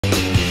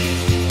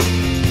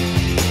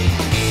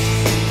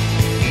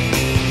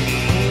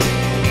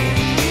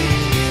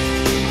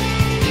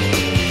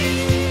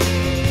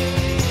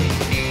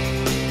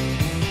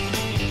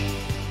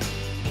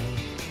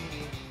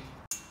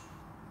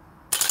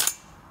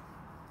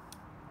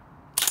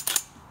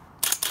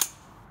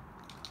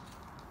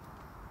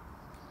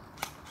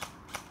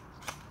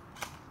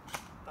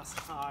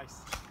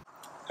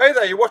Hey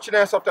there, you're watching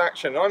Airsoft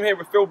Action. I'm here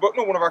with Phil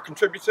Bucknall, one of our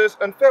contributors.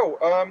 And Phil,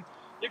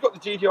 you've got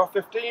the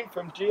GDR15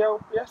 from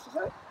GBLS, is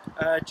it?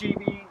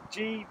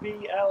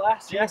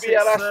 GBLS, yes.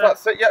 GBLS,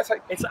 that's it. Yeah,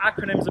 it's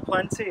acronyms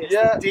aplenty. It's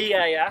the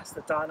DAS,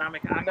 the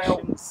Dynamic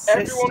Action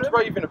System. Everyone's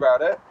raving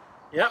about it.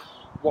 Yep.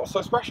 What's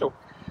so special?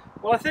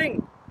 Well, I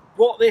think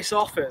what this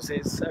offers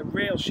is a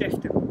real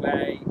shift in the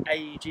way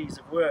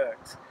AEGs have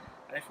worked.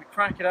 And if we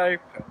crack it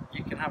open,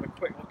 you can have a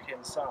quick look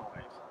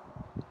inside.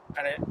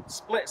 And it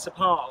splits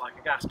apart like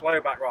a gas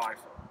blowback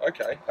rifle.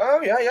 Okay.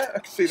 Oh, yeah, I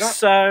can see that.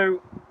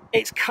 So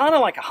it's kind of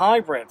like a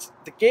hybrid.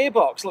 The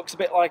gearbox looks a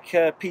bit like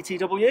a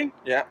PTW.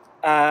 Yeah.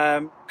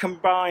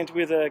 Combined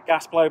with a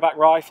gas blowback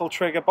rifle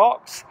trigger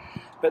box.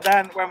 But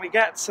then when we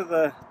get to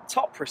the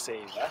top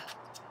receiver,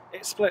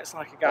 it splits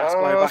like a gas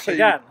blowback so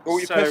again. All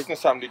your piston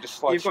assembly just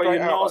slides straight out.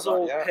 You've got your nozzle,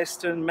 like that, yeah.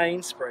 piston,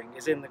 mainspring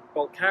is in the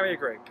bolt carrier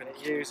group, and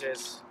it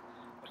uses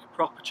like a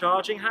proper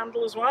charging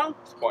handle as well.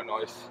 It's quite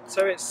nice.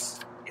 So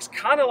it's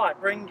kind of like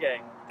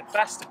bringing the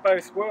best of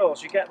both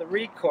worlds. You get the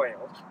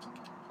recoil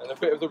and a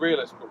bit of the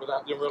realism, but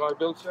without the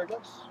unreliability, I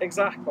guess.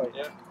 Exactly.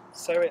 Yeah.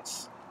 So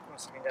it's,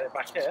 once I can get it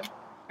back in.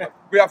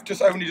 We have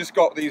only just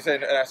got these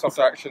in Airsoft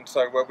Action,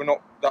 so we're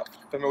not that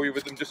familiar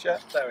with them just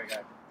yet. There we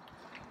go.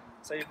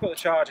 So you put the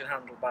charging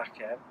handle back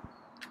in,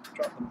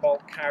 drop the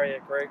bolt carrier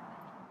group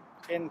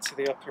into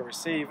the upper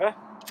receiver,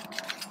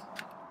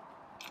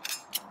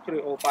 put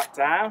it all back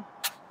down,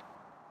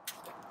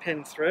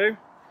 pin through,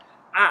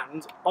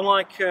 and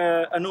unlike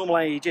a normal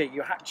AEG,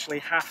 you actually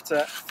have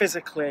to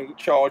physically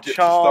charge it.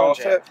 So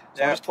yeah.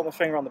 I just put my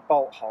finger on the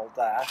bolt hold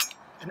there.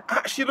 It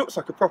actually looks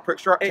like a proper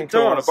extraction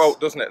tool on a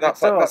bolt, doesn't it? That's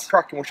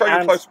cracking. We'll show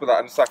you close with that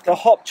in a second. The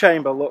hop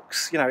chamber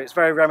looks, it's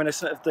very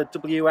reminiscent of the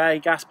WA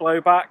gas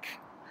blowback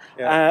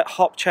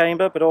hop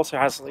chamber, but also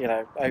has,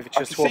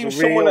 overtures towards a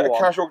real one. Someone at a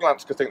casual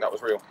glance could think that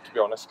was real, to be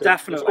honest.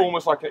 Definitely. It's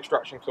almost like an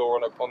extraction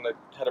tool on the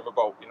head of a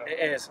bolt,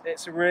 It is.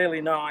 It's really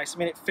nice. I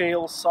mean, it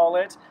feels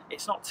solid.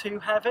 It's not too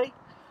heavy.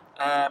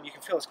 You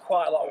can feel there's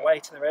quite a lot of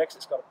weight in the rear because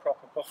it's got a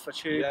proper buffer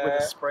tube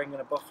with a spring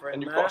and a buffer in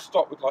there. And you've got a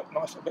stop with like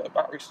nice bit of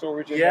battery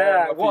storage in there.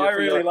 there. Yeah, what I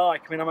really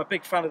like, I'm a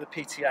big fan of the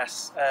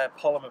PTS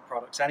polymer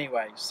products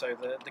anyway, so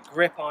the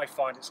grip I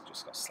find it's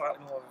just got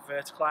slightly more of a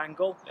vertical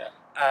angle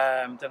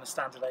than a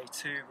standard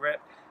A2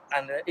 grip,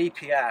 and the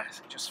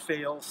EPS, it just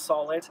feels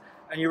solid.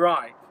 And you're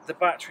right, the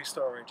battery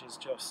storage is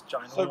just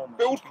ginormous. So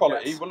build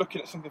quality, we're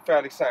looking at something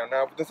fairly sound.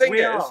 Now, the thing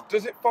is,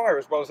 does it fire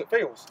as well as it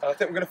feels? And I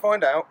think we're going to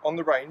find out on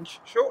the range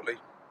shortly.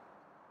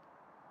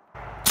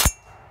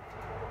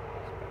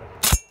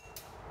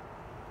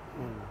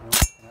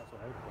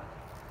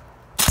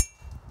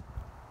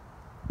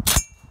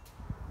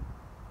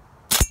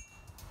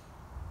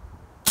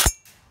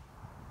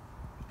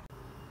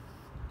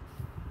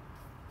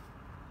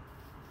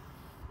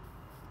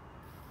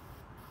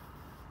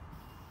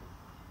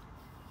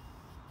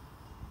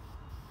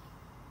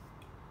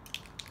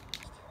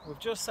 We've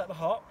just set the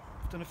hop,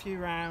 done a few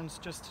rounds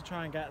just to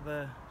try and get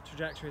the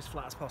trajectory as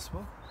flat as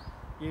possible,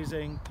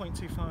 using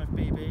 0.25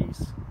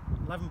 BBs,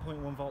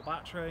 11.1 volt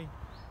battery.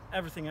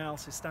 Everything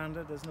else is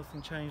standard, there's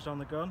nothing changed on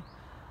the gun.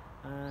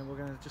 And we're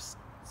going to just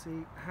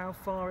see how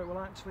far it will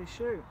actually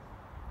shoot.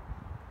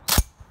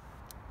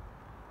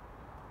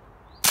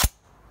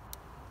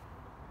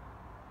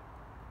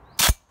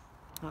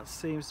 That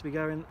seems to be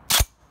going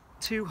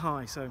too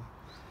high, so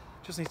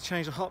just need to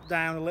change the hop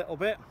down a little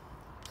bit,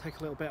 take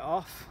a little bit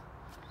off,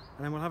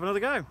 and then we'll have another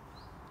go.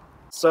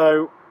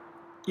 So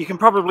you can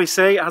probably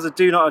see it has a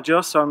do not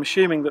adjust, so I'm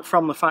assuming that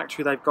from the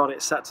factory they've got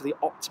it set to the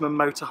optimum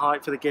motor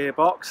height for the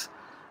gearbox,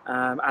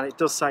 and it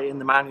does say in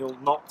the manual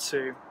not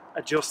to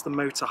adjust the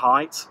motor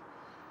height.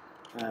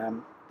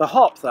 The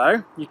hop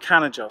though, you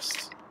can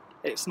adjust.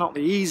 It's not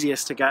the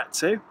easiest to get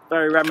to,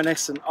 very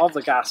reminiscent of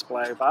the gas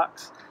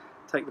blowbacks.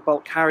 Take the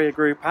bolt carrier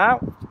group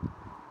out,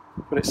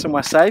 put it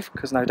somewhere safe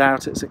because no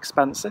doubt it's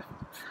expensive,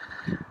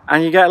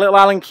 and you get a little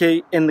Allen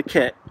key in the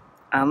kit,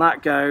 and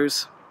that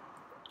goes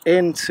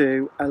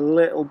into a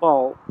little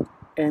bolt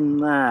in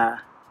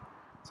there,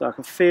 so I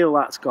can feel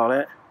that's got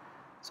it.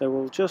 So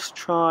we'll just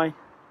try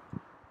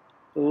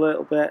a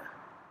little bit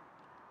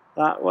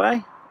that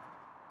way.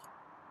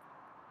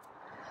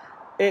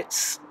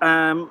 It's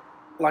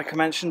like I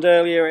mentioned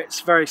earlier,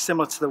 it's very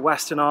similar to the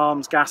Western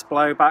Arms gas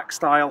blowback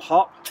style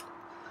hop.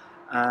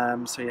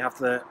 So you have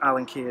the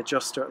Allen key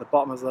adjuster at the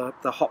bottom of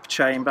the hop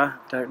chamber.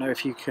 Don't know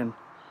if you can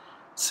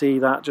see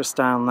that just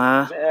down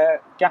there. Is it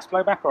a gas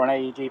blowback or an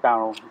AEG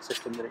barrel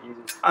system that it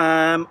uses?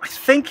 I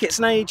think it's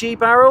an AEG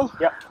barrel.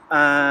 Yep.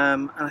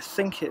 And I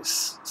think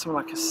it's something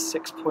like a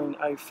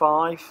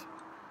 6.05.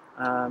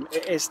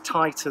 It is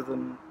tighter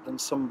than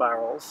some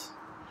barrels.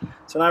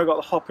 So now we've got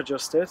the hop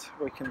adjusted,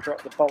 we can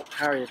drop the bolt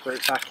carrier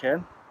group back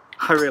in.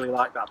 I really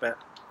like that bit.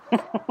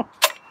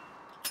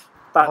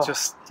 That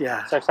just,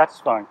 so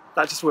satisfying.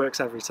 That just works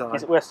every time.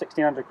 Is it worth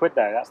 1,600 quid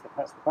though? That's the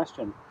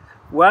question.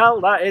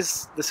 Well, that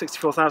is the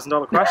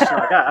 $64,000 question,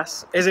 I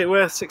guess. Is it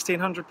worth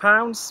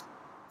 £1,600?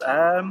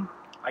 I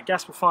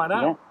guess we'll find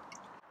out. Yeah.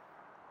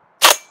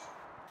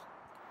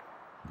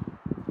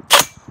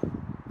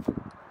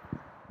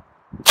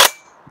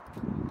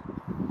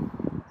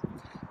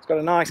 got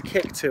a nice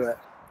kick to it.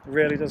 It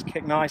really does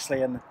kick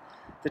nicely, and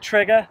the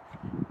trigger,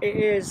 it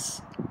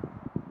is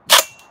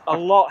a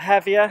lot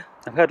heavier.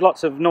 I've heard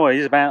lots of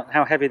noise about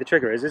how heavy the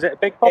trigger is. Is it a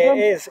big problem?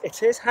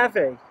 It is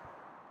heavy.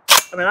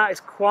 I mean, that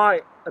is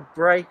quite a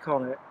brake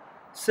on it.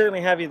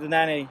 Certainly heavier than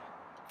any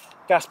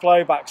gas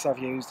blowbacks I've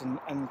used,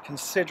 and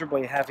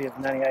considerably heavier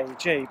than any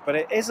AEG, but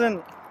it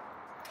isn't,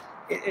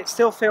 it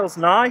still feels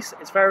nice.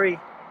 It's very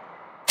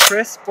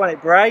crisp when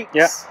it brakes.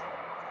 Yeah.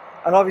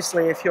 And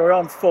obviously if you're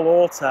on full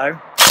auto,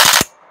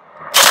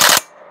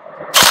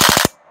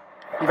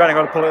 you've only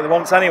got to pull it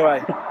once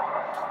anyway.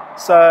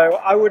 So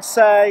I would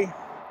say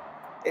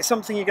it's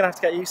something you're going to have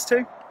to get used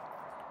to,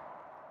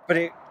 but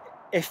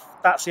if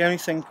that's the only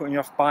thing putting you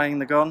off buying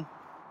the gun,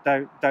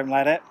 don't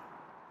let it.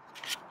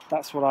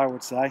 That's what I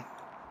would say.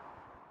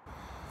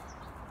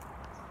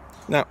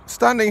 Now,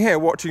 standing here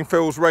watching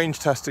Phil's range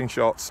testing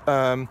shots,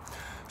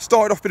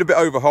 started off with a bit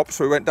overhop,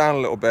 so we went down a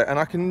little bit, and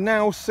I can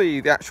now see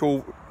the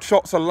actual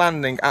shots are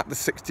landing at the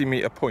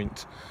 60-metre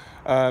point.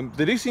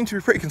 They do seem to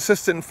be pretty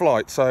consistent in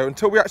flight, so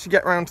until we actually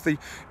get around to the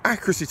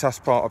accuracy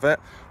test part of it,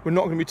 we're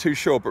not going to be too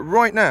sure. But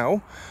right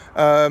now,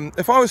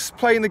 if I was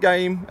playing the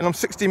game and I'm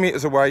 60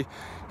 metres away,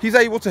 he's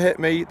able to hit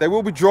me. They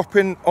will be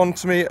dropping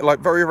onto me at like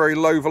very, very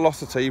low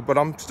velocity, but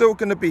I'm still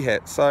going to be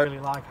hit. So I really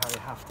like how you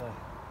have to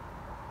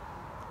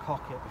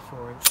cock it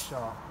before it's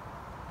shot.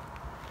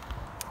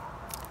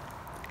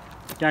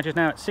 The Gadge is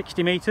now at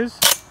 60 metres.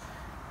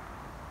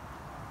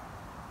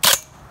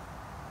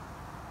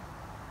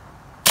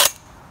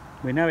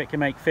 We know it can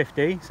make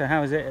 50, so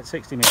how is it at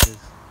 60 metres?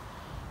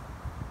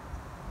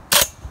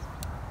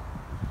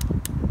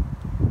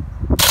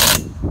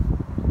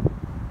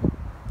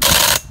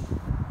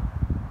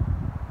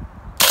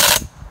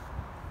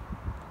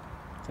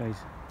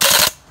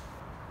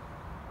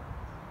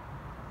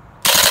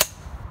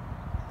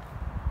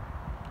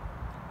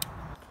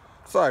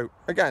 So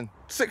again,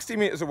 60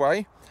 metres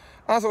away,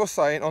 as I was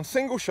saying, on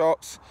single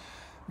shots,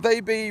 they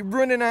be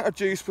running out of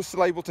juice but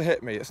still able to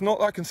hit me. It's not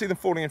that I can see them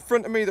falling in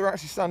front of me, they're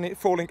actually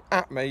falling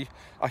at me.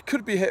 I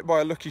could be hit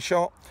by a lucky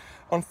shot.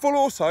 On full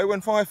auto,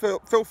 when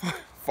Phil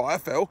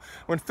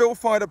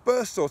fired a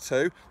burst or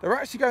two, they're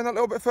actually going that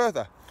little bit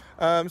further.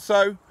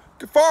 So,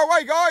 far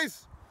away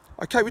guys!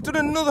 Okay, we've done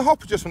another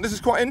hop adjustment. This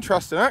is quite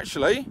interesting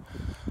actually.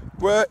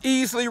 We're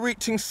easily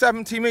reaching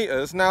 70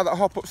 metres now that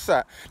hop up's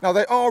set. Now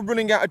they are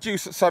running out of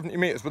juice at 70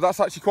 metres, but that's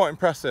actually quite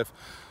impressive.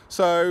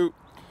 So,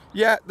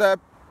 yeah,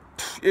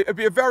 it'd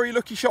be a very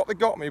lucky shot that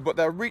got me, but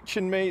they're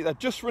reaching me, they're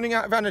just running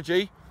out of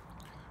energy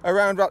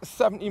around about the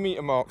 70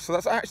 metre mark, so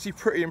that's actually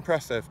pretty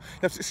impressive. You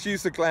have to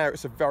excuse the glare,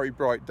 it's a very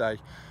bright day.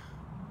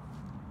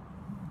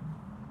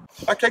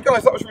 Okay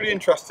guys, that was really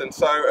interesting.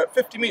 So at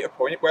 50 metre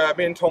point, where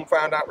me and Tom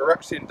found out we were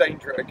actually in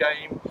danger at a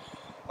game,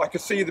 I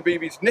could see the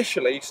BBs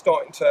initially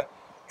starting to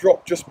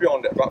drop just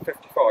beyond it, about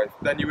 55.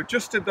 Then you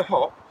adjusted the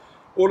hop,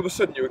 all of a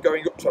sudden you were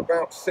going up to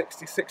about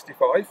 60,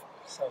 65.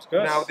 Sounds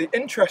good. Now the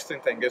interesting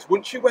thing is,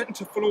 once you went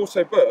into full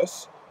auto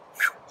burst,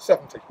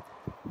 70.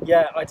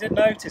 Yeah, I did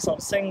notice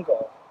on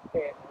single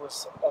it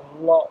was a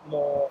lot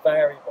more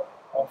variable.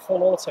 On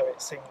full auto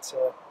it seemed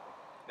to,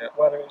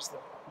 whether it was the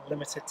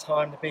limited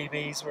time the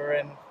BBs were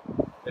in,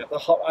 the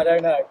hop, I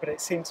don't know, but it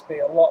seemed to be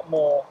a lot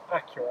more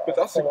accurate. But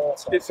that's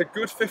it's a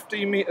good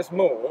 15 metres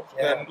more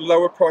than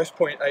lower price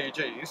point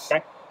AEGs.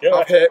 Okay.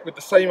 I've hit with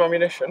the same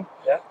ammunition.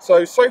 Yeah.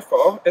 So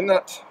far in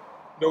that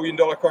 $1 million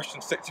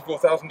question,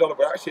 $64,000,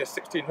 but actually a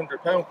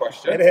 £1,600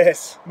 question. it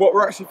is. What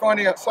we're actually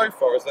finding out so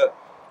far is that,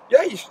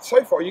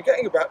 so far you're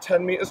getting about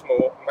 10 metres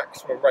more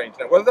maximum range.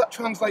 Now, whether that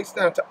translates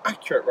down to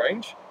accurate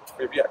range,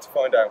 we've yet to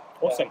find out.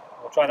 Awesome.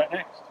 We'll try that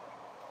next.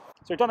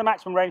 So we've done the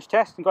maximum range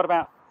test and got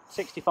about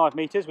 65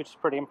 metres, which is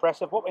pretty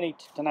impressive. What we need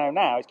to know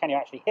now is, can you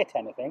actually hit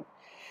anything?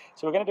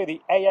 So we're going to do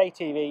the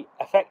AATV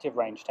effective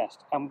range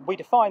test, and we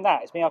define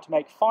that as being able to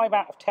make 5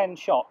 out of 10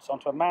 shots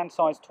onto a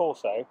man-sized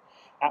torso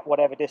at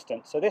whatever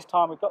distance. So this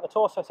time we've got the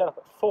torso set up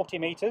at 40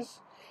 metres,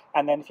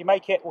 and then if you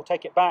make it, we'll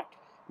take it back,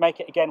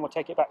 make it again, we'll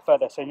take it back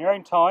further. So in your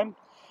own time,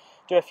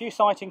 do a few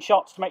sighting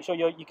shots to make sure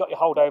you've got your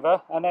hold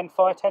over, and then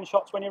fire 10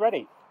 shots when you're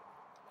ready.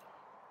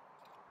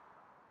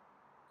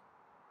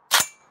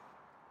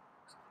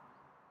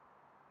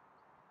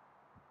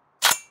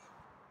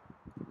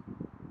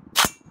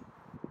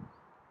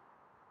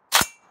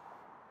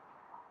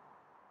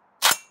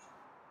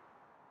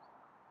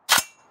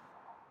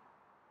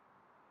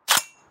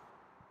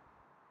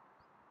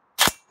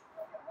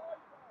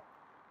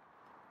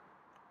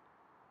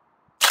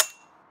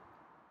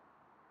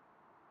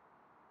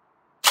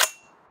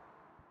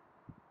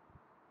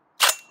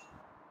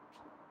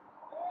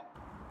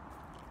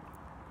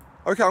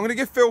 Okay, I'm going to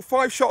give Phil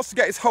 5 shots to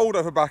get his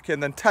holdover back in,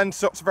 then 10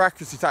 shots for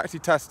accuracy to actually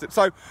test it.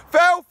 So,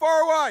 Phil,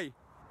 far away!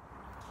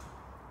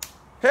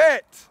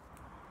 Hit!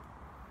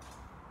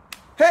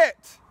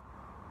 Hit!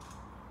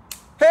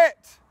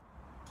 Hit!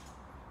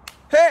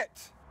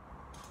 Hit!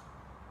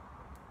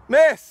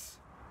 Miss!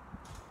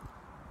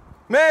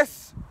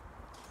 Miss!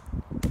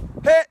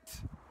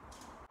 Hit!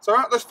 So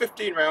out of those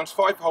 15 rounds,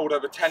 5 for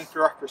holdover, 10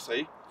 for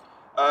accuracy.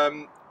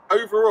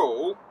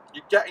 Overall,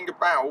 you're getting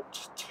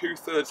about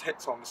 2/3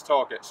 hits on this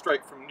target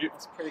straight from you.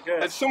 That's pretty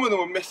good. And some of them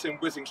were missing,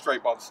 whizzing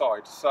straight by the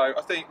side. So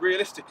I think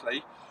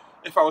realistically,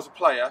 if I was a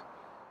player,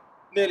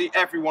 nearly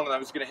every one of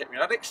them is going to hit me.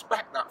 And I'd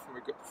expect that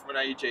from an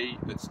AG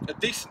that's a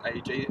decent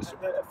AG. It's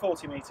at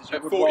 40 metres.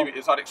 at 40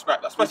 metres, I'd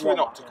expect that, especially with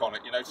an optic on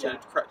it, you know, to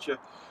correct your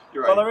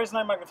aim. Well, there is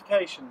no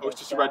magnification. Oh, it's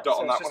just a red dot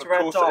on that one. It's just a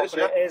red dot,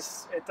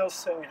 but it does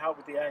certainly help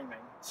with the aiming.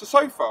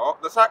 So far,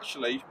 that's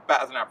actually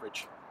better than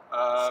average.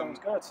 Sounds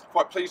good.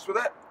 Quite pleased with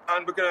it,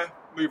 and we're going to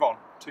move on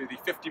to the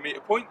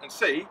 50-metre point and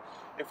see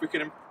if we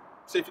can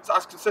see if it's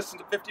as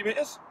consistent at 50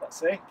 metres. Let's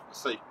see.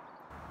 Let's see.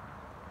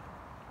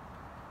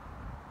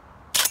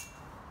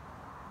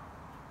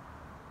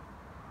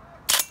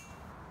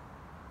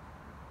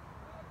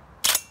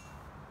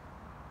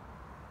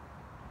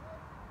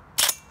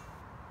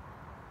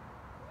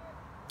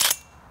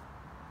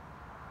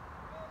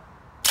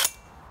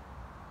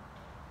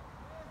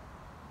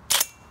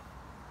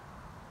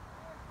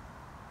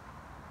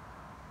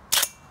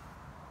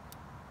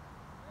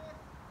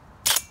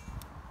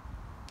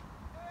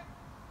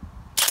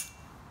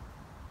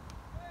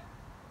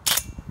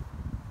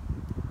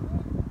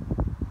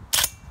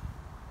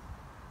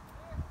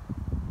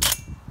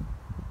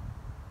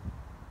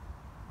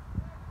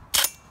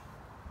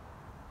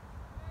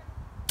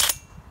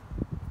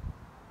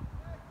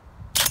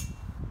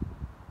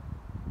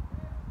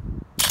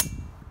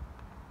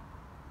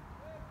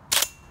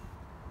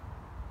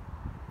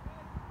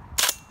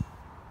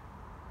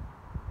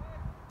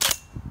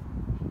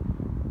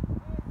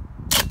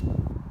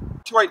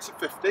 Weights at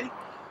 50.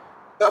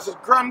 That's a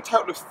grand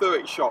total of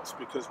 30 shots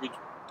because we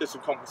did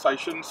some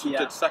compensations, we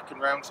did second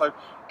round. So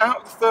out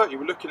of the 30,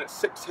 we're looking at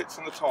 6 hits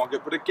on the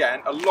target, but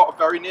again, a lot of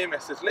very near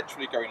misses,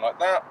 literally going like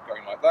that,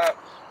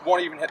 one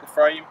even hit the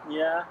frame.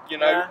 Yeah. You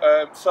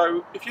know,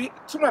 so if you hit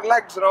something like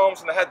legs and arms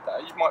and the head there,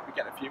 you might be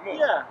getting a few more.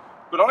 Yeah.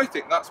 But I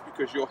think that's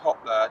because your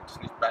hop there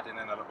just needs bedding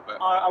in a little bit.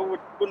 I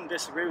wouldn't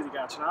disagree with you,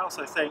 Gadge, and I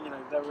also think, you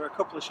know, there were a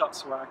couple of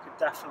shots where I could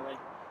definitely,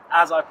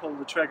 as I pulled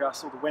the trigger, I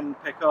saw the wind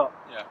pick up,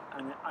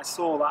 and I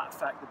saw that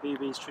affect the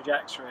BB's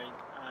trajectory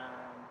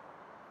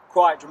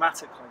quite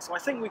dramatically. So I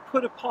think we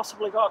could have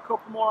possibly got a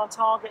couple more on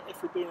target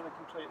if we'd been in a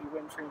completely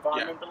wind-free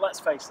environment, but let's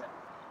face it,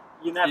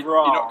 you never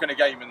are. You're not going to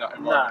game in that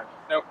environment.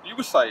 No. Now, you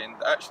were saying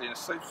that actually,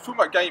 talking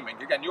about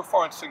gaming, again, you're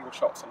firing single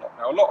shots a lot.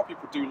 Now, a lot of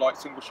people do like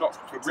single shots,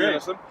 which are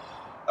realism.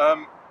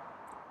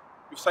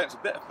 You're saying it's a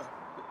bit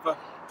of a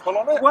pull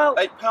on it? Well,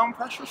 8 pound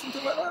pressure or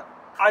something like that?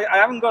 I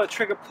haven't got a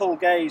trigger pull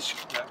gauge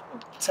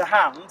to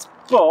hand,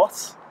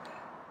 but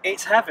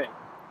it's heavy.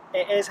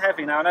 It is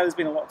heavy. Now, I know there's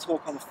been a lot of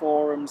talk on the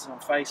forums and on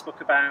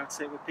Facebook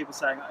about it, with people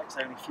saying it's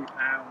only a few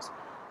pounds,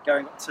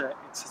 going up to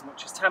it's as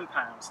much as £10.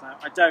 Now,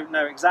 I don't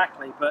know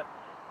exactly, but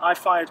I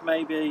fired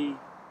maybe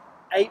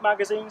 8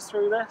 magazines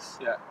through this.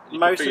 Yeah.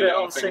 Most of it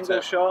on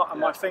single shot,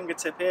 and my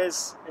fingertip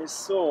is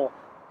sore.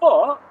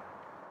 But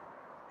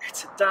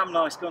it's a damn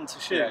nice gun to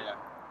shoot. Yeah.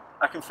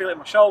 I can feel it in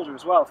my shoulder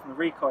as well from the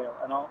recoil,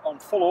 and on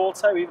full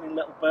auto, even in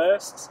little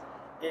bursts,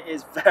 it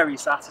is very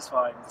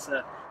satisfying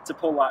to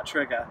pull that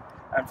trigger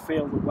and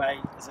feel the weight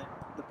as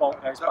the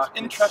bolt goes back. That's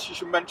interesting you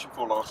should mention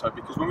full auto,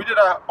 because when we did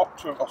our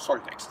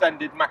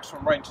extended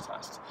maximum range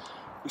test,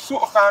 we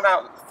sort of found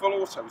out that the full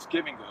auto was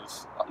giving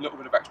us a little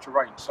bit of extra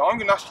range. So I'm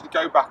going to ask you to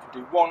go back and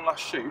do one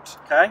last shoot,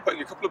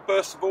 putting a couple of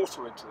bursts of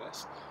auto into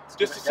this,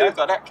 just to see if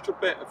that extra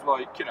bit of,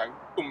 like, you know,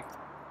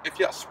 if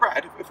you're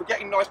spread, if we're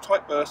getting nice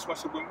tight bursts,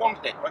 so when one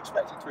hit, we're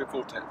expecting 3 or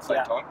 4 hits at the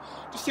same time.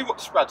 Just see what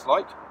the spread's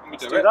like when we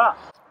do it. That.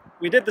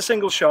 We did the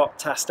single shot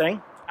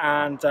testing,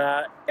 and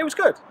it was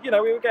good. You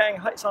know, we were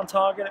getting hits on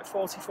target at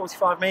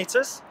 40-45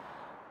 metres.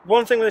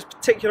 One thing with this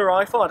particular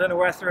rifle, I don't know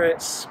whether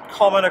it's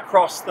common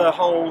across the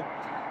whole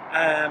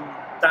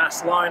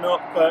DAS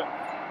lineup, but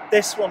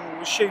this one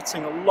was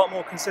shooting a lot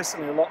more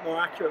consistently, a lot more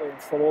accurately in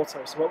full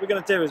auto. So what we're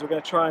going to do is we're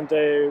going to try and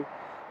do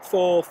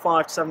 4,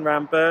 5 to 7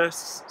 round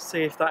bursts,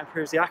 see if that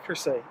improves the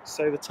accuracy.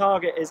 So the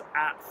target is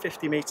at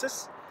 50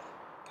 metres,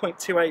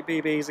 0.28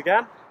 BBs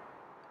again.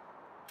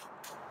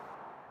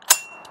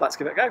 Let's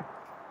give it a go.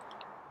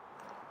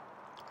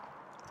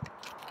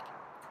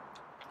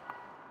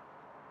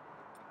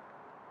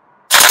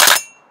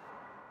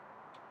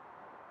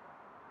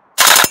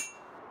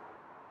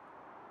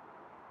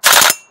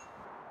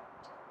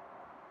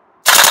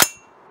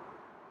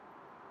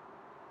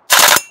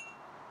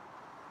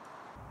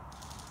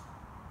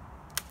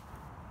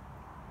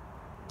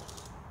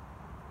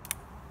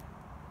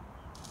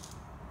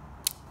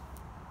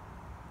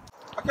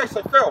 Okay,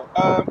 so Phil,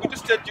 we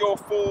just did your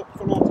full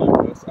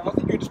auto burst, and I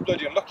think you're just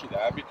bloody unlucky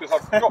there, because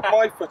I've got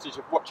my footage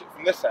of watching it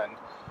from this end,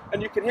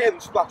 and you can hear them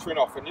splattering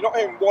off, and you're not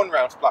hearing one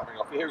round splattering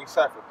off, you're hearing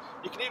several.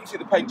 You can even see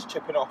the paint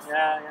chipping off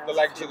the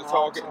legs of the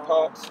target and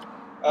parts.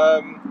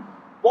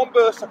 One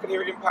burst I can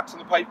hear it impacts on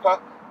the paper,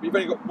 but you've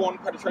only got one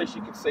penetration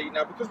you can see.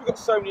 Now, because we've got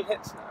so many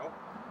hits now,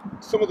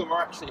 some of them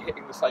are actually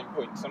hitting the same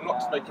point, so I'm not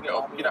just making it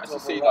up. You can actually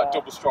see like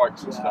double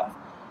strikes and stuff.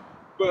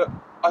 But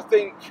I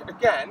think,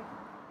 again,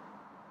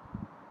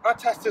 our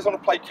test is on a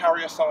plate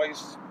carrier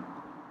size,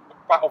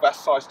 battle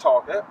vest size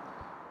target.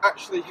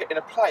 Actually hitting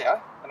a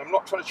player and I'm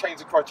not trying to change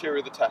the criteria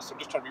of the test, I'm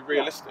just trying to be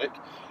realistic,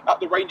 at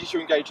the ranges you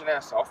engage in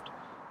airsoft,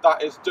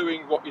 that is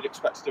doing what you'd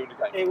expect to do in a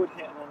game. It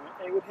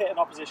would hit an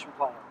opposition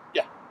player.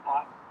 Yeah.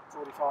 At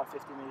 45,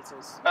 50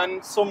 metres.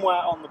 And somewhere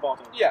on the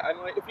body. Yeah, and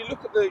like, if you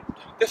look at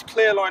this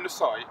clear line of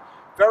sight,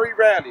 very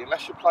rarely,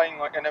 unless you're playing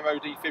like an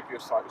MOD fibula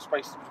site with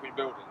spaces between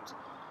buildings,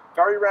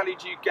 very rarely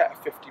do you get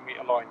a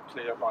 50-metre line,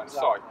 clear line of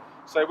sight.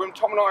 So when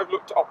Tom and I have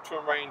looked at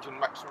optimum range and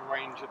maximum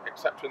range,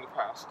 etc. in the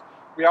past,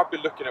 we have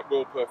been looking at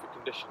world perfect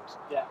conditions.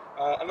 Yeah.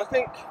 And I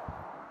think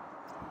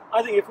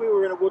if we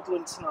were in a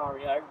woodland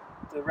scenario,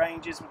 the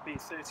ranges would be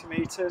 30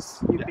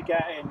 metres. You'd be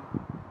getting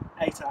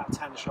 8 out of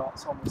 10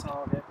 shots on the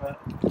target. But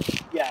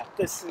yeah,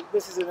 this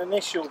is an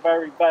initial,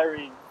 very,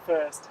 very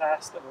first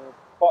test of a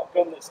bot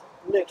gun that's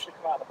literally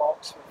come out of the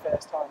box for the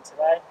first time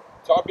today.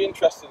 So I'd be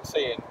interested in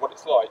seeing what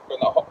it's like when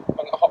that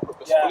hot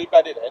rip is fully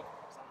bedded in.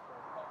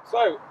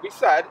 So we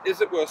said,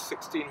 is it worth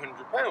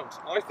 £1,600?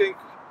 I think,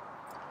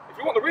 if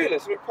you want the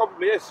realism, it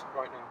probably is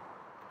right now.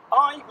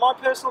 My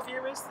personal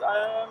view is,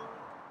 I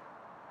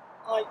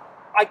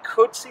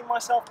could see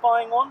myself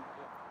buying one.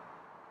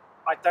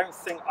 I don't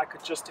think I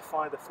could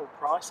justify the full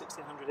price.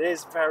 £1,600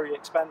 is very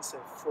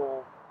expensive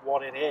for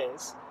what it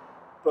is,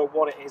 but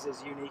what it is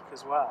unique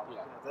as well.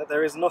 Yeah. You know,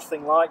 there is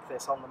nothing like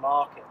this on the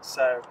market.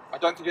 So I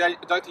don't think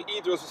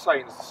either of us are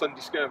saying as a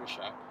Sunday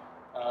skirmisher,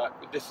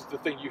 this is the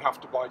thing you have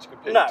to buy to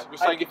compete. No, we're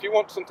saying if you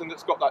want something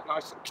that's got that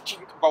nice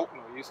bolt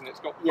noise and it's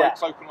got the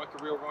brakes open like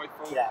a real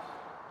rifle,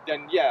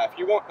 then yeah, if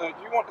you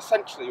want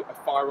essentially a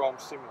firearm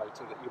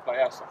simulator that you play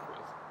airsoft with,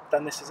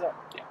 then this is it.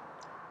 Yeah.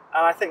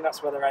 And I think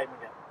that's where they're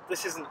aiming it.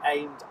 This isn't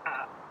aimed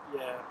at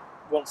your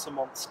once a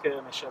month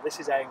skirmisher. This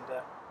is aimed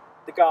at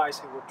the guys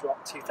who would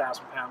drop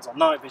 £2,000 on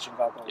night vision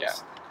goggles. Yeah.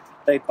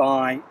 They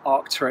buy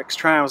Arc'teryx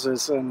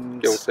trousers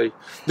and guilty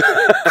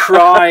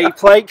Cry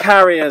plate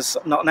carriers.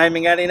 Not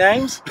naming any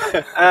names,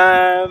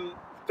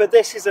 but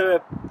this is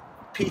a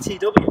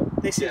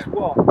PTW. This is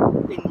what,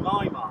 in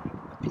my mind,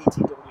 a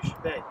PTW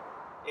should be.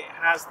 It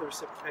has the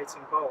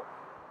reciprocating bolt,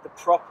 the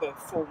proper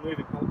full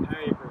moving bolt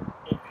carrier group.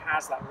 It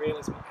has that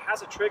realism. It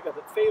has a trigger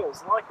that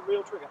feels like a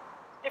real trigger,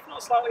 if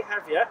not slightly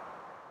heavier,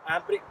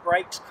 but it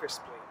breaks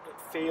crisply. It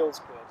feels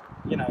good.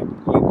 You know,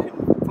 you can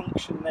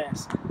function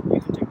this. You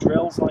can do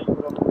drills like you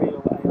would on a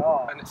real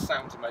AR, and it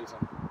sounds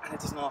amazing. And it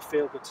does not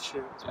feel good to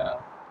shoot as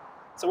well.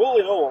 So all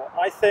in all,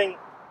 I think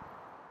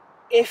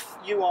if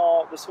you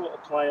are the sort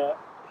of player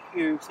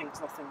who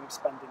thinks nothing of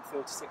spending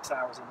 36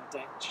 hours in a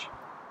ditch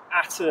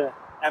at a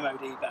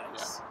MOD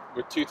base,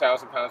 with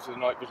 £2,000 for the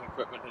night vision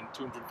equipment and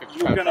 £250,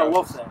 you're going to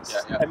love this.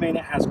 I mean,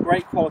 it has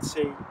great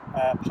quality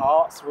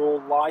parts. They're all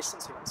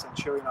licensed. You've got the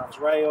Centurion arms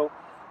rail,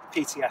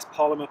 PTS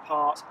polymer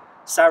parts,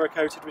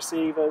 Cerakoted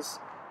receivers.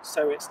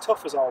 So it's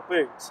tough as old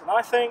boots. And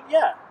I think,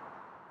 yeah,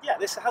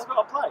 this has got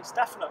a place,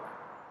 definitely.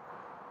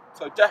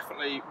 So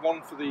definitely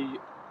one for the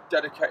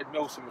dedicated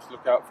milsimmers to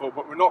look out for,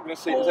 but we're not going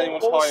to see it as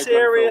anyone's higher gun for a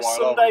serious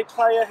while, Sunday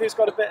player who's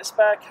got a bit of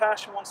spare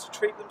cash and wants to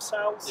treat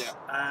themselves.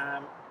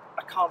 Yeah.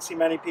 I can't see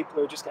many people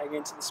who are just getting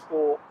into the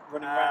sport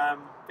running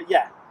around. But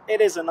yeah,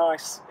 it is a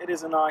nice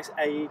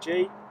AEG.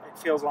 It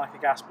feels like a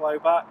gas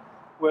blowback,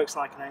 works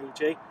like an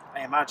AEG.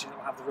 I imagine it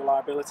will have the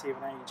reliability of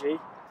an AEG,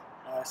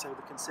 so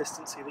the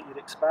consistency that you'd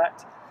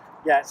expect.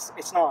 Yeah,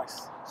 it's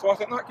nice. So I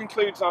think that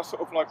concludes our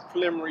sort of like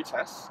preliminary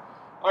tests.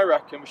 I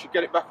reckon we should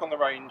get it back on the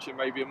range in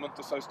maybe a month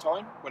or so's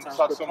time when it's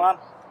had some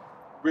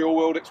real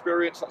world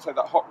experience. Let's say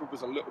that hot rod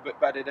was a little bit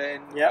bedded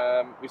in.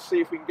 Yeah. We'll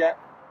see if we can get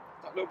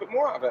a little bit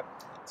more out of it.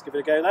 Let's give it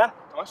a go then.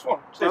 Nice one.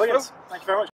 Cheers, Phil. Thank you very much.